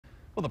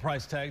Well, the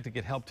price tag to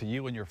get help to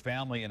you and your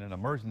family in an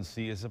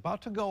emergency is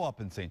about to go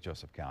up in St.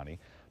 Joseph County.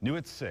 New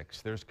at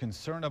 6, there's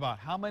concern about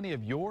how many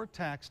of your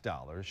tax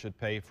dollars should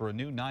pay for a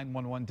new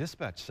 911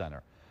 dispatch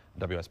center.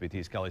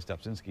 WSBT's Kelly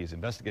Stepczynski is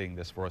investigating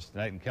this for us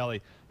tonight. And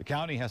Kelly, the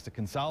county has to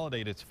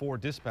consolidate its 4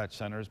 dispatch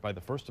centers by the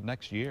 1st of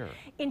next year.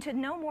 Into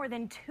no more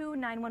than 2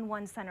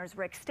 911 centers,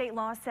 Rick. State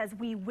law says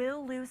we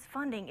will lose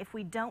funding if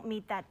we don't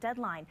meet that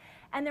deadline.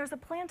 And there's a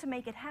plan to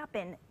make it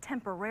happen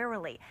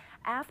temporarily.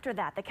 After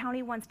that, the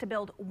county wants to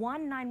build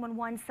 1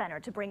 911 center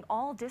to bring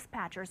all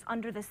dispatchers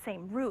under the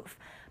same roof.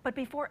 But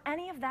before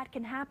any of that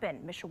can happen,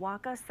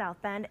 Mishawaka,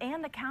 South Bend,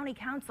 and the county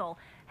council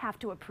have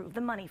to approve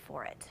the money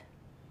for it.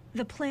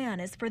 The plan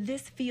is for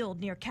this field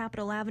near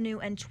Capitol Avenue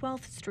and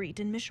 12th Street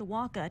in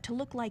Mishawaka to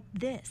look like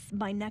this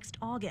by next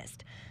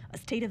August, a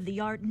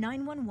state-of-the-art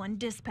 911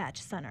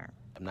 dispatch center.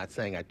 I'm not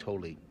saying I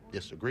totally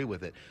disagree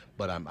with it,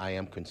 but I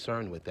am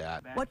concerned with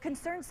that. What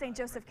concerns St.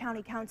 Joseph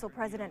County Council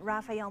President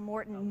Raphael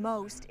Morton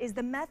most is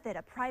the method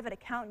a private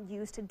accountant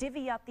used to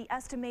divvy up the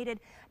estimated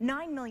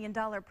 $9 million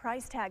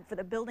price tag for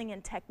the building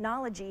and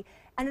technology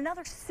and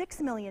another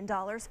 $6 million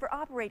for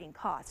operating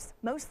costs,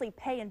 mostly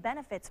pay and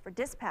benefits for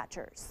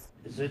dispatchers.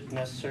 Is it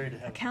necessary to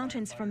have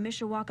accountants from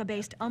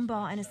Mishawaka-based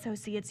Umbaugh and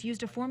Associates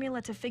used a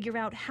formula to figure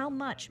out how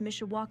much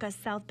Mishawaka,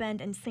 South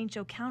Bend, and St.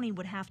 Joe County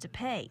would have to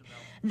pay.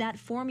 That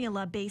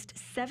formula based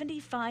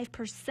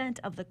 75%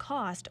 of the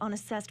cost on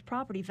assessed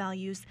property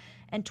values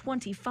and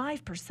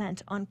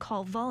 25% on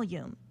call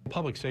volume.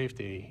 Public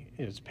safety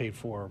is paid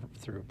for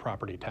through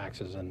property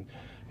taxes, and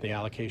the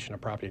allocation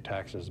of property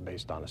taxes is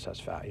based on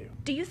assessed value.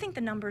 Do you think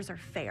the numbers are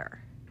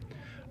fair?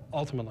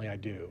 Ultimately, I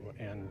do,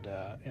 and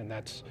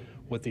that's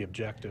what the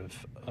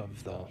objective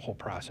of the whole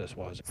process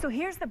was. So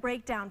here's the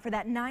breakdown for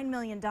that $9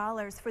 million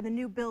for the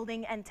new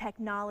building and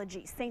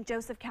technology. St.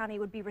 Joseph County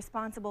would be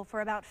responsible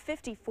for about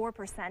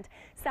 54%,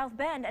 South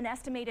Bend an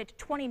estimated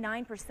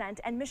 29%,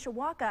 and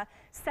Mishawaka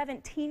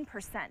 17%.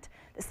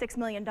 The $6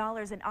 million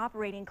in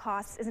operating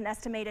costs is an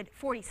estimated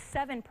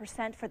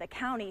 47% for the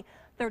county,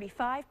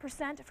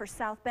 35% for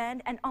South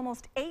Bend, and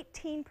almost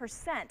 18%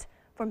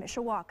 for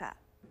Mishawaka.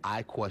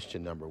 I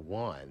question, number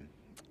one,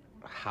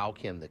 how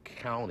can the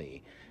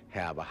county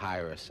have a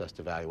higher assessed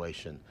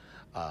valuation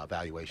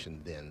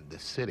than the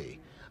city?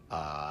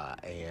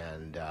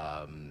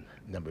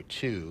 Number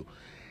two,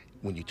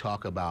 when you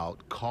talk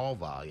about call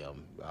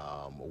volume,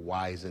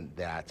 why isn't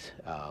that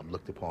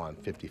looked upon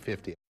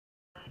 50-50?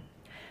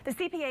 The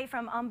CPA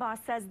from Umbaugh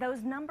says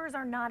those numbers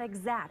are not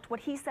exact. What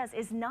he says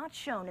is not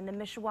shown in the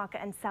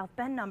Mishawaka and South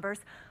Bend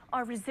numbers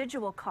are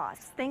residual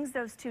costs, things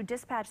those 2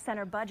 dispatch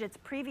center budgets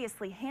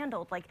previously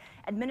handled, like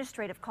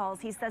administrative calls.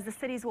 He says the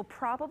cities will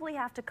probably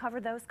have to cover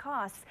those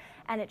costs,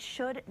 and it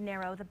should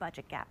narrow the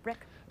budget gap.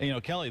 Rick? And, you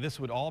know, Kelly, this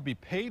would all be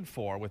paid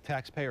for with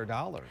taxpayer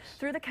dollars.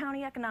 Through the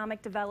County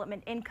Economic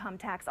Development Income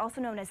Tax,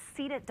 also known as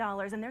seeded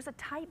dollars, and there's a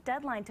tight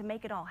deadline to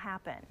make it all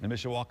happen. The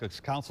Mishawaka's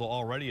council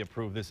already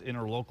approved this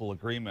interlocal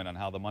agreement on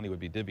how the money would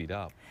be divvied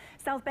up.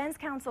 South Bend's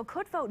council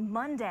could vote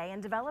Monday,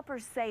 and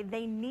developers say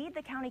they need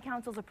the county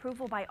council's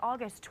approval by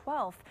August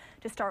 12th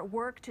to start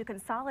work to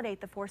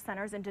consolidate the 4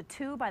 centers into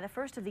 2 by the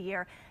 1st of the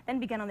year, then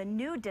begin on the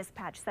new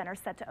dispatch center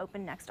set to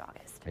open next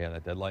August. Yeah,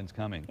 that deadline's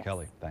coming. Yes.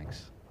 Kelly,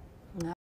 thanks.